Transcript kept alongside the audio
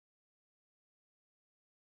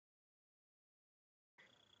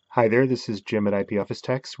Hi there, this is Jim at IP Office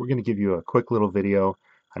Techs. We're going to give you a quick little video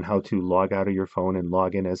on how to log out of your phone and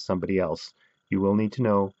log in as somebody else. You will need to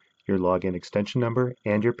know your login extension number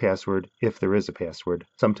and your password if there is a password.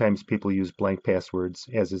 Sometimes people use blank passwords,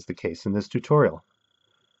 as is the case in this tutorial.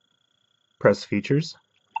 Press Features,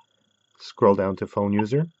 scroll down to Phone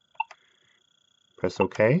User, press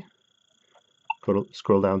OK,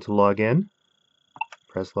 scroll down to Login,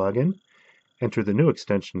 press Login, enter the new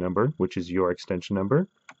extension number, which is your extension number.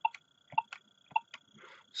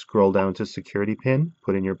 Scroll down to Security PIN,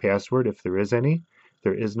 put in your password if there is any.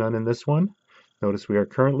 There is none in this one. Notice we are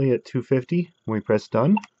currently at 250. When we press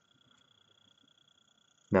Done,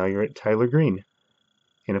 now you're at Tyler Green.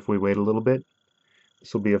 And if we wait a little bit,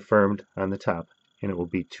 this will be affirmed on the top, and it will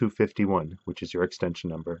be 251, which is your extension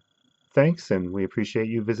number. Thanks, and we appreciate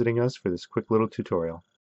you visiting us for this quick little tutorial.